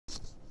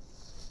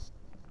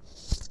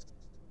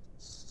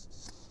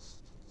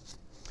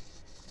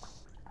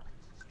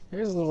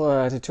Here's a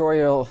little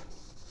tutorial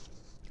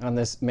on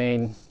this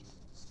main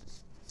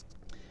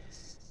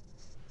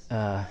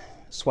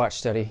swatch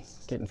study,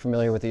 getting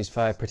familiar with these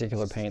 5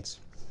 particular paints.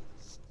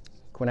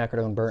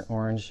 Quinacridone Burnt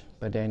Orange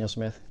by Daniel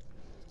Smith.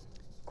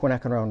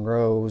 Quinacridone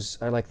Rose,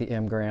 I like the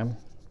M Graham.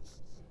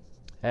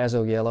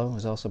 Azo Yellow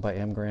is also by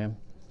M Graham.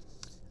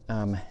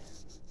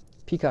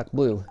 Peacock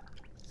Blue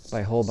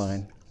by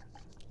Holbein.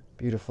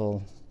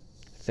 Beautiful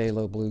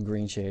phthalo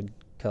blue-green shade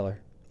color,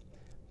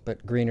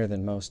 but greener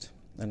than most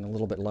and a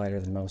little bit lighter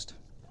than most.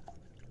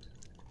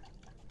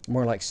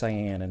 More like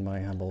cyan in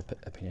my humble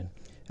opinion.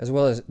 As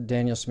well as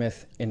Daniel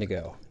Smith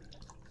Indigo.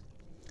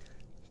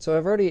 So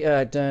I've already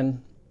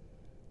done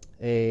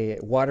a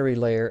watery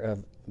layer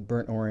of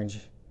burnt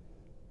orange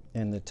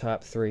in the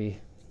top 3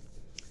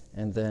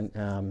 and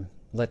then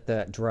let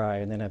that dry,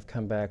 and then I've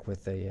come back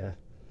with a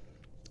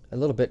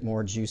little bit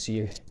more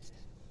juicy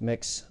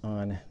mix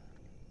on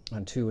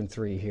 2 and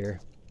 3 here.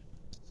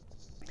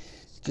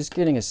 Just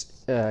getting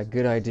a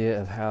good idea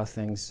of how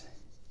things,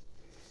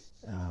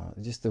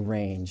 just the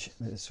range,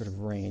 the sort of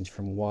range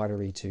from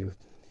watery to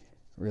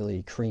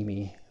really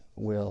creamy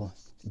will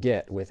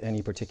get with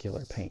any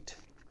particular paint.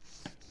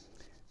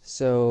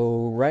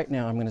 So right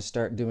now I'm going to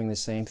start doing the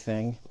same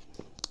thing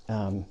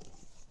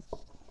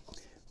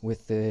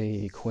with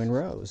the Quin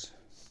Rose,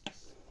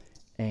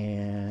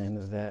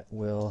 and that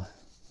will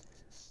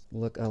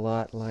look a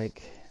lot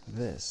like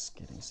this.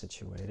 Getting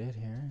situated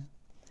here.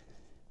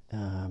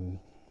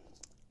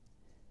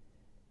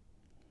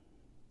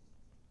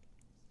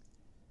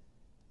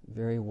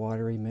 Very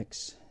watery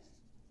mix.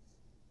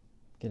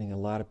 Getting a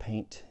lot of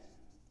paint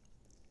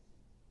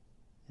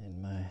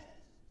in my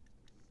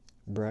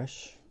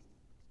brush.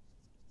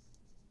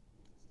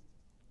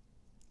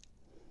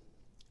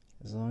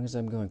 As long as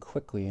I'm going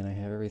quickly and I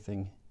have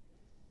everything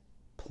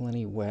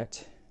plenty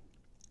wet,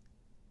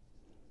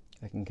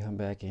 I can come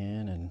back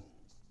in and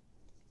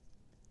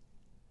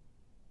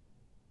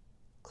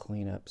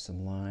clean up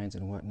some lines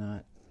and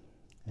whatnot.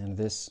 And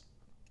this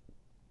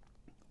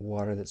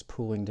water that's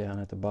pooling down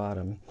at the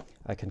bottom,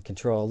 I can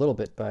control a little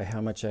bit by how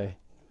much I,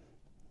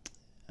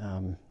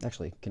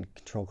 actually can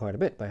control quite a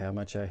bit by how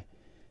much I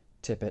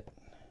tip it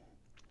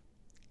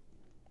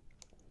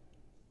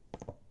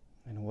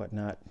and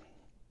whatnot.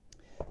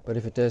 But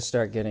if it does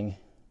start getting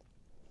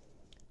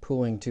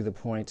pooling to the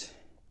point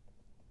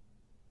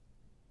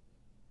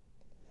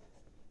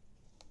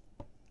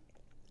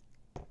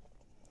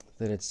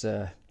that it's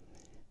you're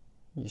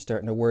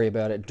starting to worry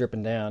about it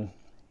dripping down,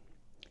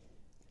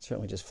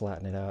 certainly just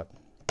flatten it out.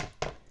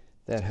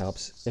 That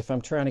helps. If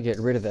I'm trying to get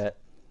rid of that,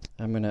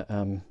 I'm going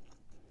to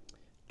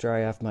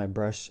dry off my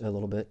brush a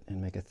little bit and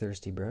make a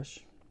thirsty brush,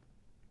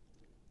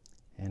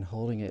 and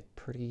holding it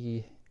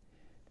pretty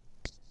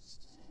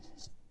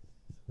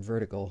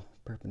vertical,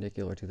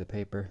 perpendicular to the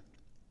paper,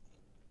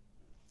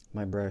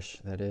 my brush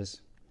that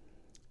is,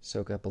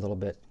 soak up a little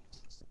bit.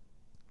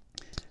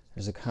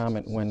 There's a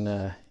comment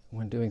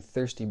when doing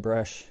thirsty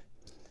brush,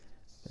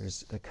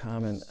 there's a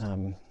common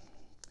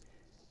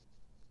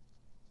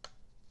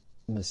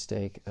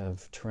mistake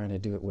of trying to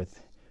do it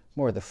with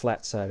more the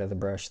flat side of the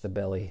brush, the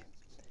belly,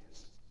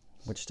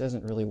 which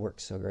doesn't really work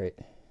so great.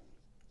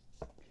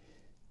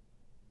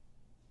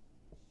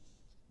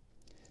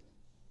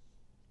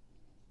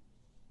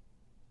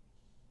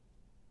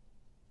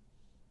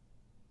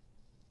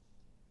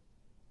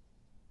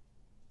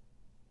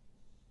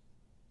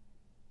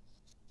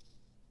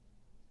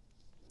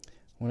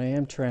 When I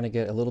am trying to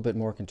get a little bit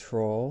more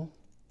control,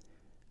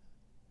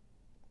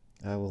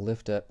 I will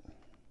lift up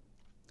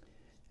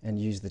and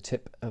use the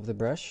tip of the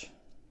brush.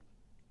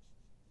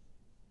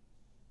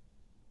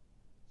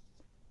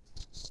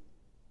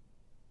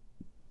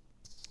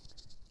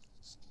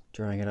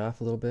 Drying it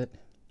off a little bit.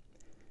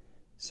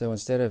 So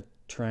instead of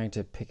trying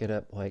to pick it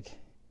up like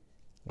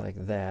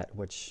that,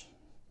 which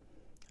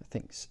I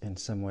think in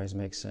some ways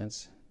makes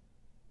sense,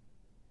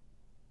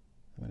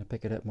 I'm going to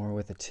pick it up more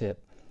with the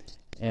tip.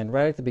 And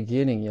right at the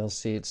beginning, you'll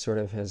see it sort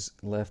of has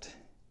left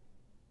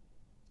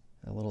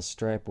a little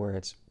stripe where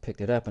it's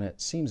picked it up, and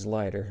it seems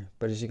lighter,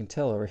 but as you can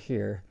tell over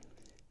here,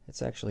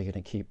 it's actually going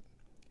to keep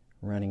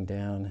running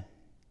down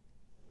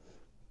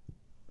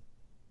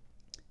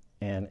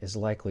and is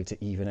likely to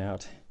even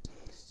out.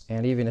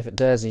 And even if it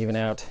does even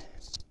out,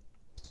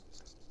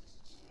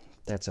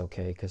 that's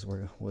okay, because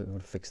we're going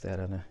to fix that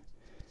on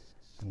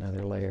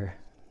another layer.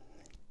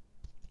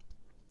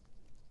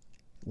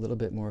 A little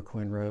bit more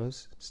Quin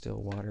Rose, still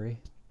watery.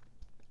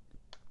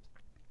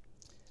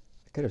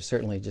 I could have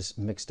certainly just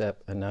mixed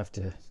up enough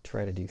to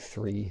try to do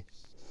 3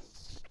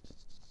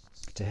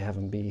 to have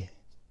them be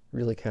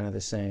really kind of the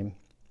same.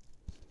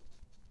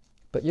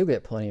 But you'll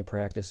get plenty of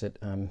practice at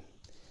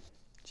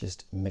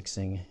just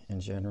mixing in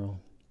general.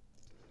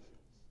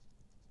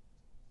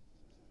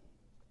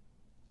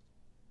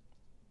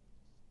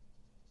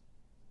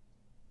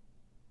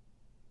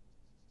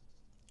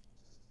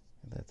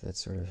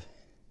 That's sort of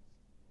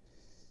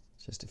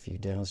just a few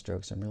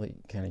downstrokes. I'm really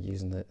kind of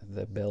using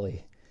the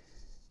belly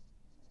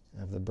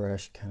of the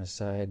brush, kind of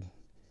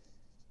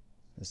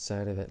the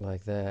side of it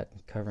like that,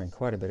 covering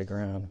quite a bit of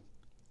ground.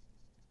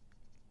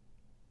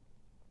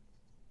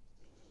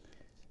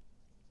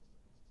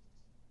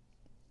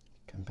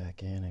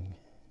 back in and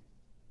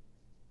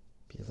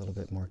be a little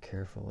bit more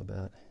careful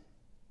about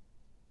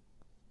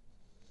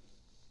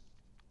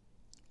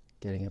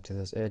getting up to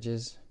those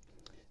edges,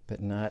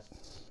 but not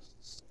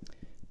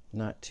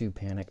too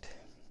panicked,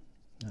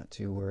 not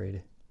too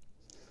worried.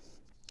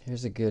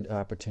 Here's a good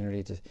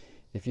opportunity to,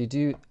 if you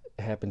do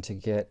happen to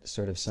get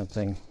sort of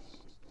something,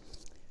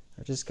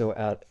 or just go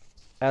out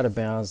of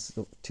bounds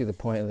to the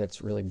point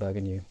that's really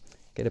bugging you,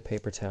 get a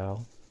paper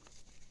towel.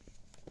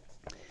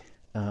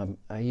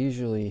 I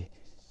usually,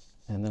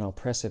 and then I'll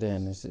press it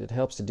in. It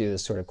helps to do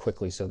this sort of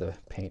quickly so the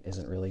paint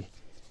isn't really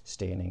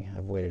staining.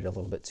 I've waited a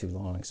little bit too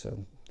long,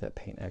 so that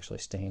paint actually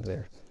stained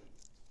there.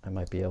 I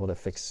might be able to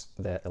fix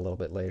that a little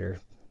bit later,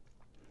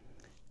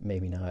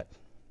 maybe not.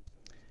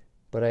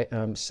 But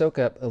I soak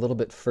up a little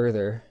bit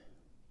further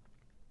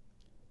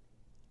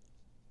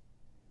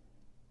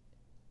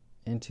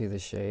into the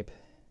shape.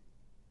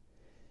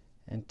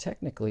 And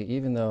technically,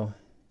 even though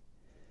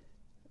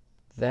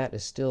that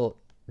is still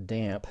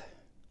damp,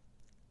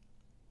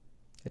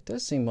 it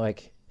does seem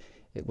like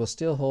it will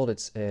still hold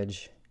its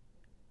edge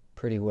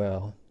pretty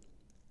well.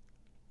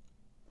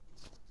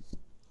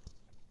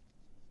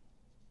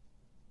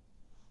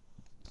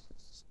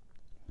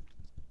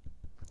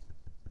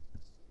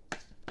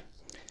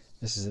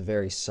 This is a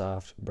very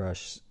soft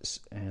brush,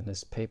 and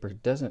this paper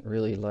doesn't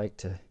really like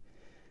to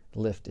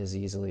lift as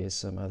easily as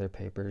some other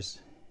papers.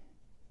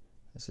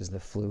 This is the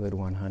Fluid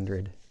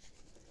 100.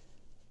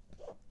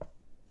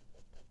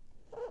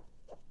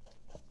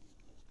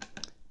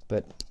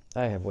 But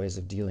I have ways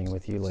of dealing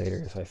with you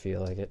later if I feel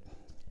like it.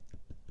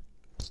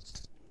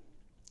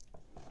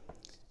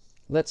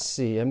 Let's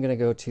see, I'm going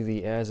to go to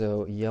the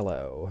Azo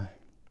Yellow.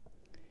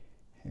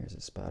 Here's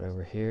a spot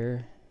over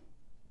here.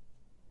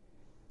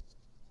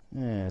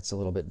 It's a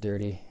little bit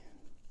dirty.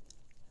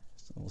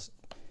 There's a little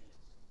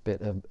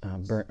bit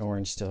of burnt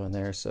orange still in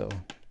there, so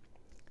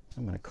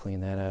I'm going to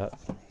clean that out.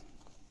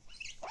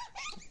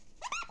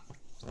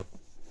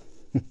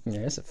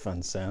 Yeah, that's a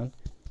fun sound.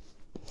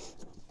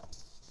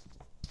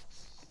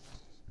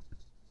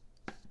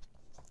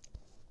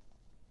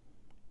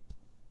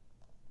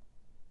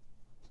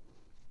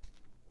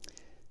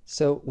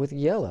 So with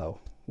yellow,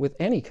 with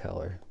any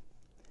color,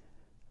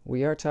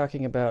 we are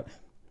talking about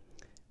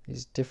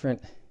these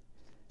different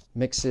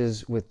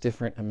mixes with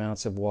different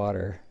amounts of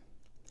water.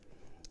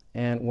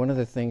 And one of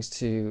the things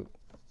to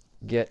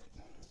get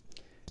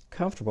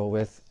comfortable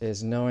with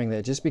is knowing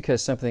that just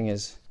because something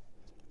is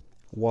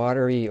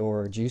watery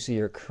or juicy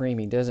or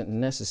creamy doesn't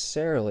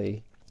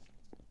necessarily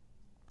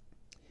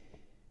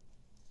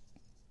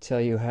tell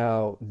you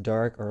how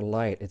dark or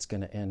light it's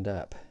going to end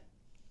up.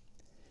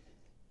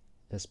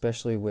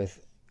 Especially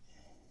with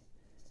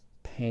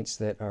paints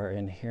that are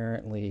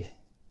inherently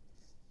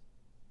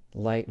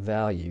light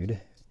valued.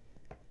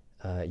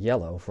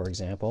 Yellow, for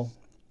example,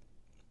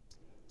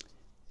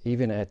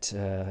 even at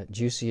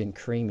juicy and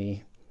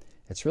creamy,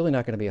 it's really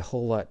not going to be a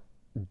whole lot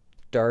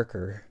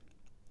darker,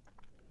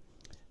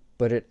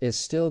 but it is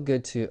still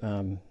good to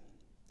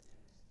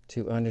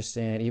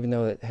understand, even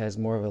though it has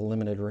more of a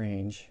limited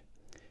range,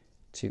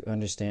 to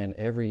understand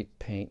every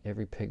paint,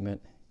 every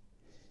pigment,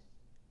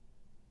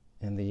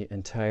 and the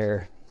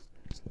entire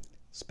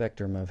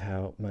spectrum of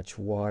how much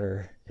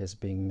water is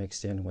being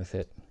mixed in with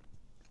it.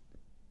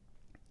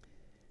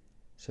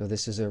 So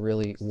this is a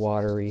really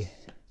watery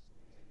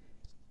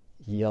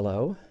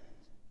yellow.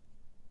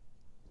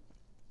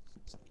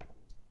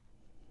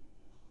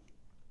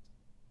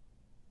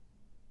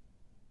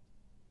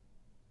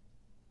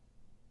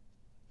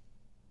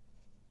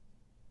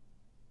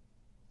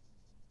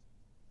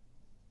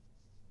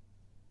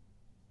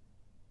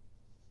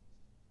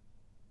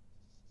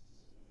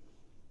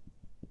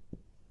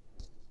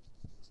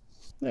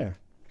 There.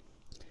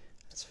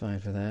 That's fine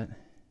for that.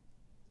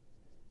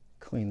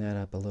 Clean that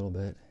up a little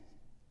bit.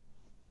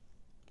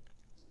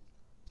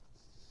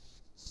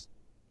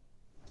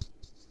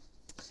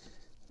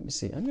 Let me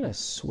see, I'm going to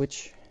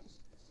switch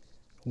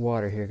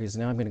water here because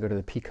now I'm going to go to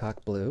the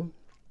Peacock Blue.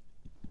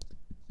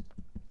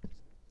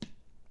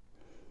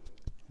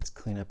 Let's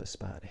clean up a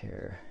spot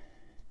here.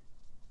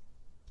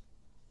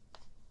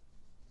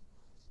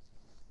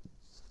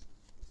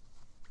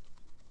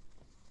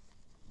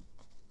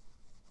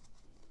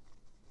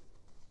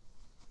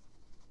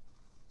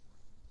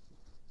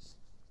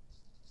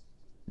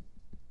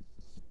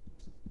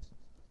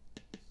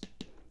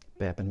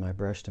 Bapping my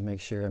brush to make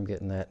sure I'm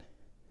getting the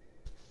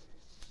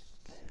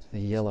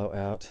yellow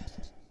out.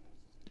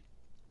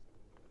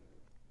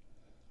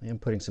 I am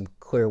putting some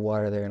clear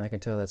water there, and I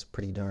can tell that's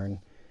pretty darn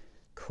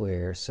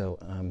clear, so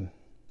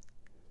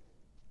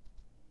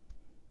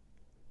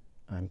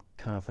I'm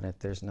confident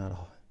there's not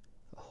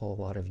a whole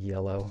lot of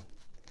yellow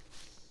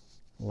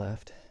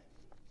left.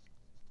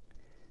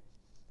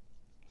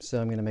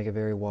 So I'm going to make a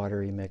very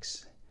watery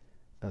mix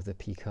of the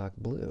Peacock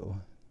Blue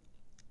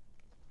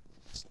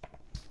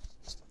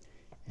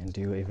and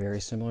do a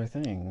very similar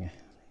thing.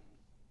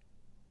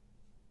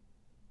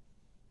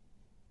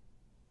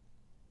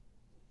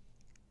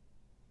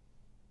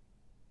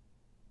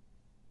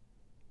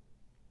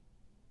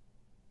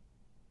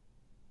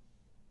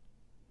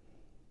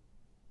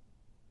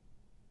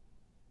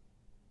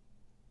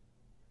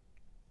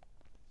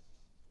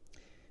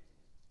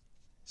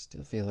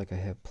 Still feel like I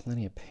have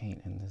plenty of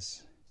paint in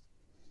this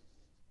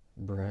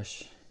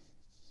brush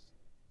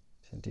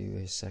to do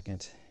a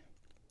second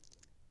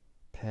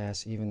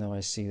pass, even though I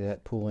see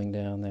that pooling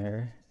down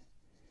there.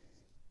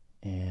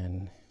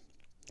 And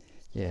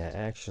yeah,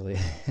 actually,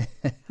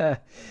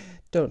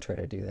 don't try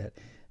to do that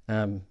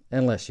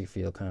unless you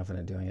feel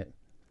confident doing it.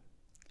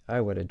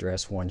 I would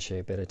address one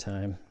shape at a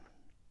time.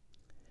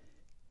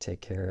 Take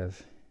care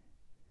of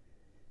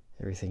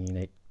everything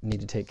you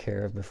need to take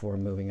care of before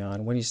moving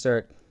on. When you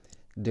start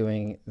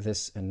doing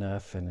this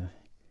enough and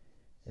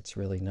it's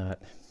really not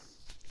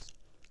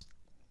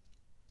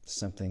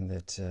something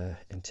that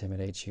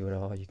intimidates you at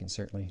all, you can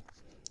certainly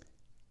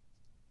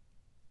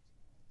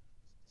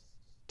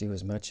do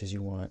as much as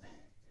you want.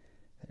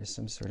 There's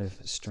some sort of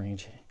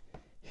strange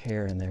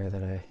hair in there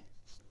that I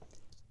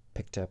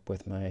picked up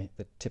with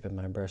the tip of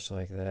my brush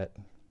like that.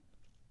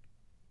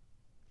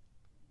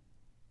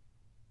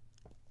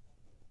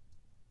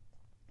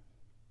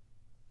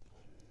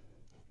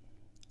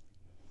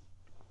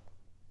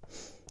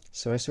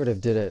 So I sort of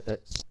did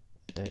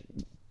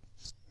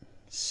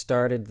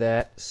started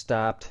that,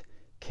 stopped,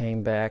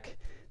 came back.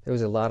 There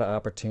was a lot of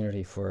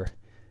opportunity for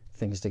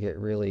things to get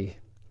really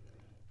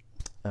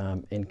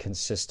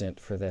inconsistent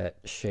for that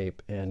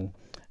shape, and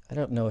I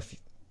don't know if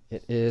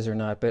it is or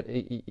not, but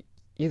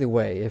either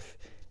way,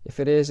 if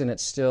it is and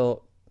it's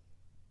still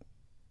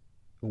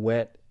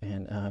wet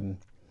and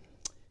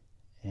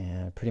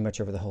pretty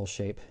much over the whole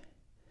shape,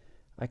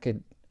 I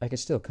could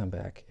still come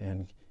back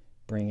and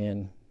bring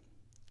in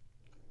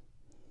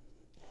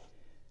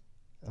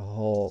a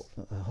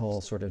whole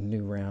sort of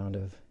new round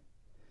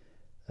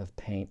of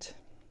paint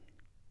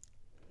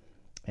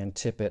and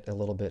tip it a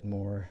little bit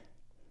more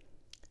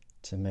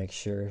to make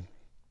sure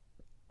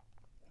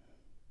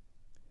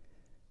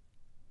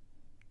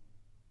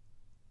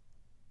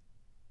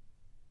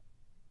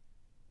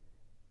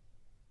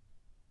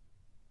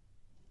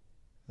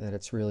that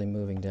it's really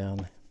moving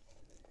down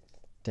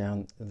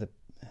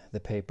the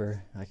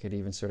paper. I could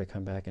even sort of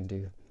come back and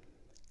do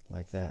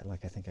like that,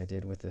 like I think I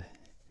did with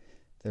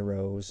the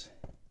rose.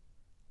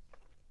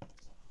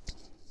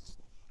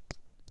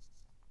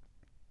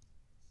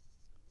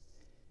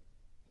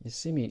 You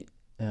see me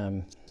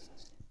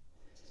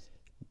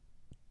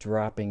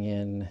dropping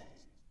in,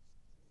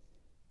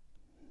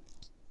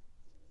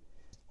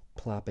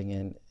 plopping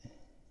in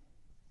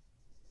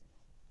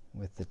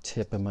with the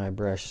tip of my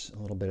brush a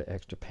little bit of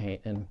extra paint,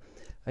 and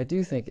I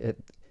do think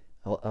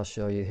I'll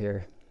show you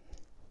here,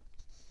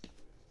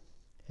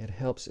 it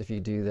helps if you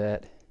do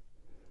that,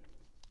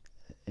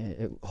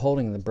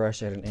 holding the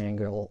brush at an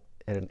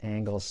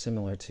angle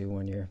similar to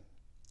when you're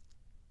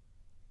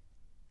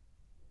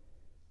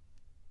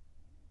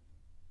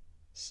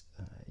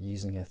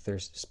using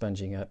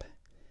sponging up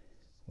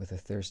with a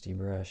thirsty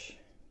brush.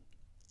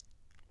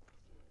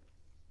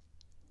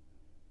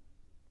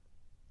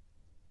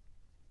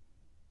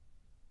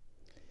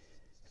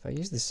 If I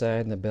use the side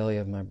and the belly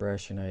of my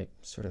brush and I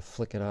sort of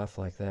flick it off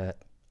like that,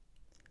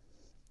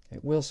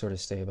 it will sort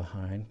of stay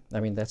behind. I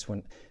mean, that's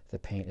when the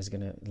paint is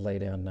going to lay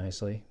down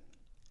nicely.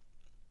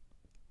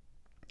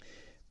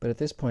 But at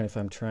this point, if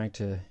I'm trying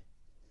to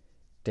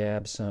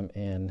dab some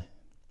in,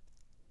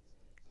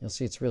 you'll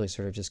see it's really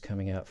sort of just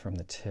coming out from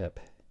the tip.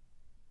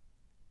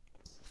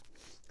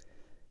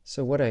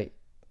 So what I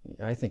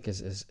think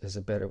is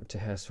a better, to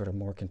have sort of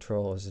more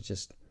control, is to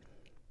just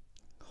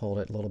hold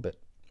it a little bit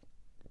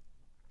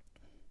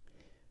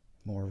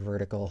more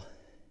vertical.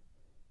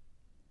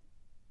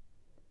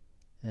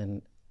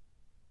 And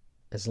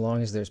as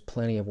long as there's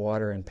plenty of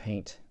water and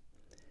paint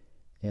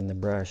in the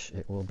brush,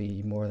 it will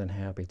be more than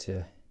happy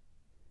to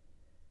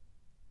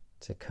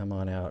come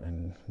on out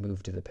and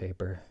move to the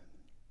paper.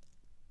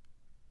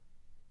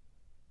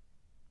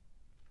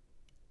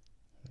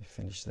 Let me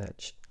finish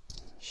that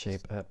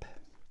shape up.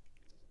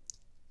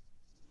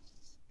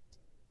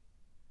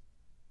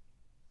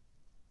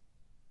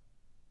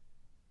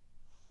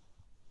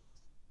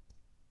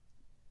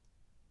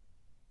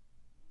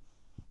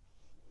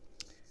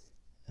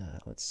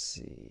 Let's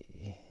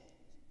see.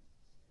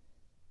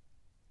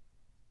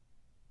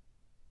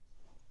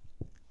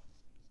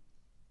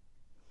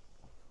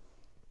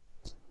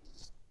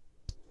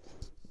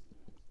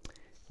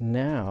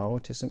 Now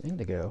to some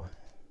indigo.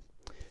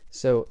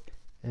 So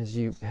as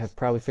you have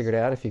probably figured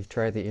out, if you've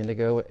tried the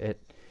indigo, it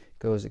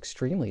goes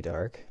extremely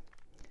dark,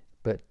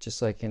 but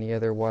just like any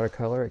other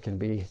watercolor, it can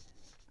be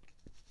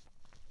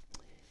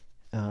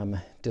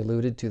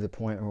diluted to the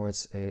point where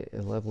it's a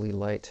lovely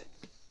light,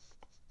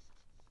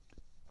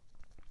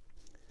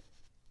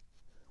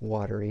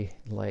 watery,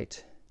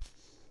 light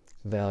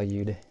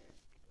valued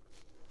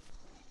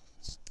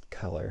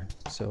color.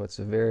 So it's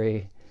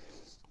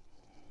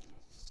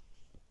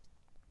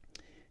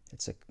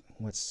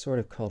what's sort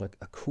of called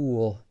a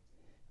cool,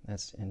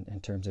 that's in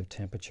terms of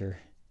temperature,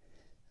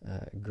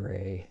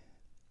 gray.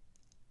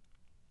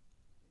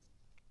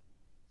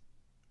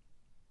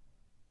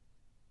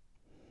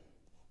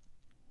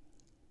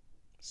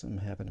 Something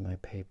happened to my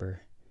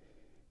paper,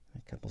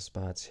 a couple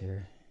spots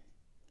here.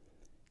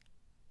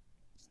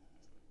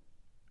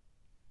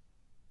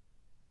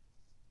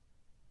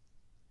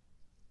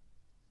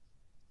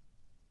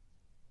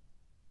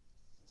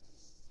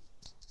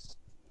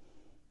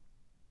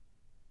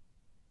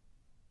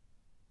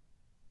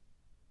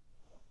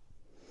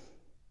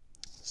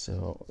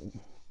 So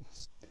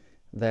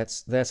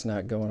that's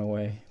not going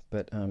away,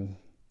 but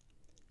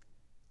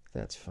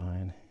that's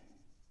fine.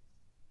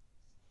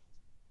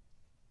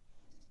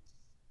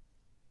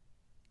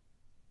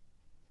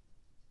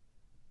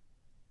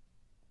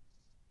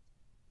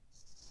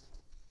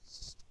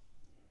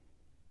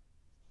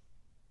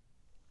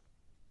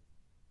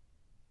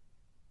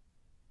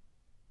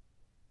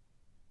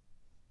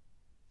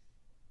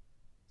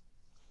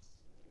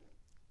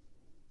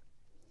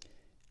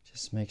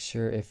 Just make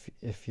sure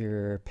if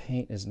your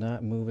paint is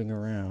not moving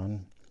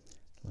around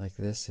like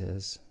this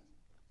is,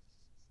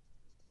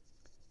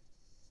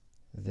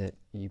 that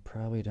you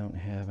probably don't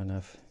have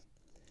enough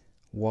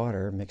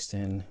water mixed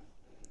in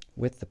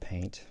with the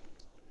paint,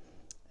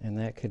 and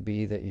that could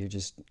be that you're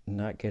just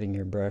not getting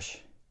your brush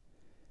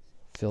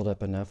filled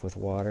up enough with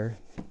water.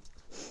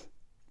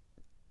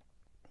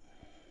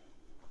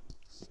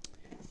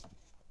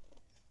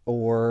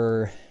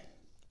 Or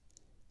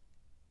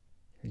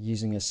you're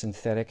using a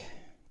synthetic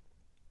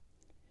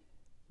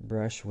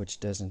brush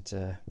which doesn't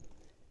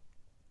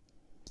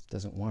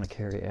want to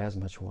carry as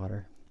much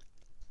water.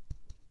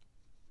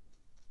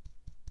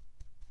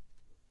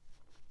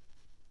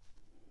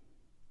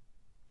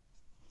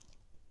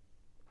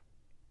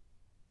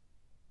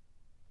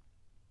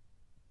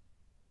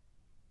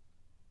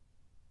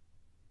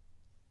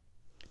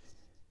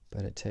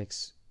 But it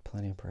takes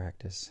plenty of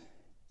practice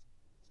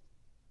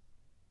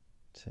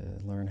to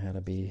learn how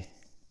to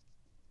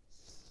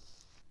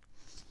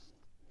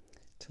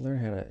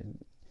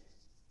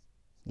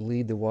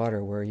lead the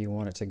water where you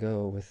want it to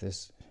go with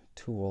this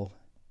tool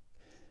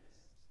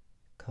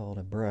called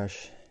a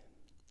brush,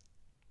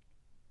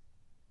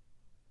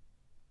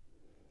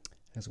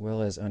 as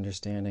well as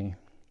understanding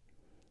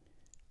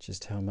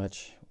just how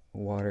much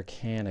water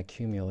can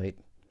accumulate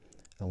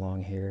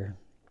along here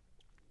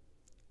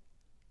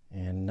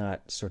and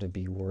not sort of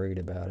be worried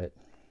about it.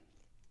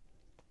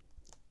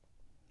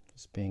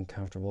 Just being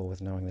comfortable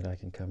with knowing that I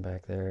can come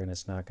back there and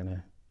it's not going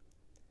to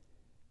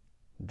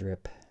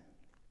drip.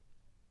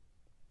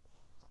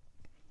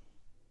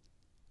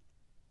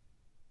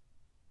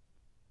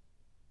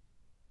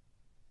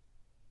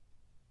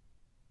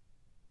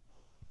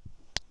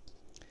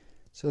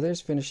 So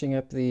there's finishing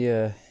up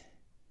the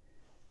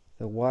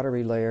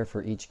watery layer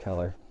for each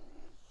color.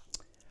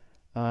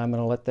 I'm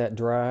going to let that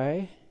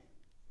dry,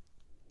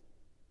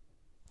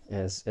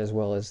 as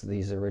well as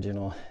these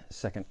original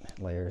second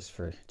layers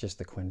for just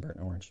the Quin Burnt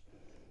Orange.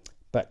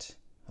 But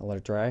I'll let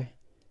it dry,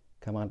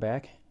 come on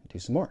back, do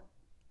some more.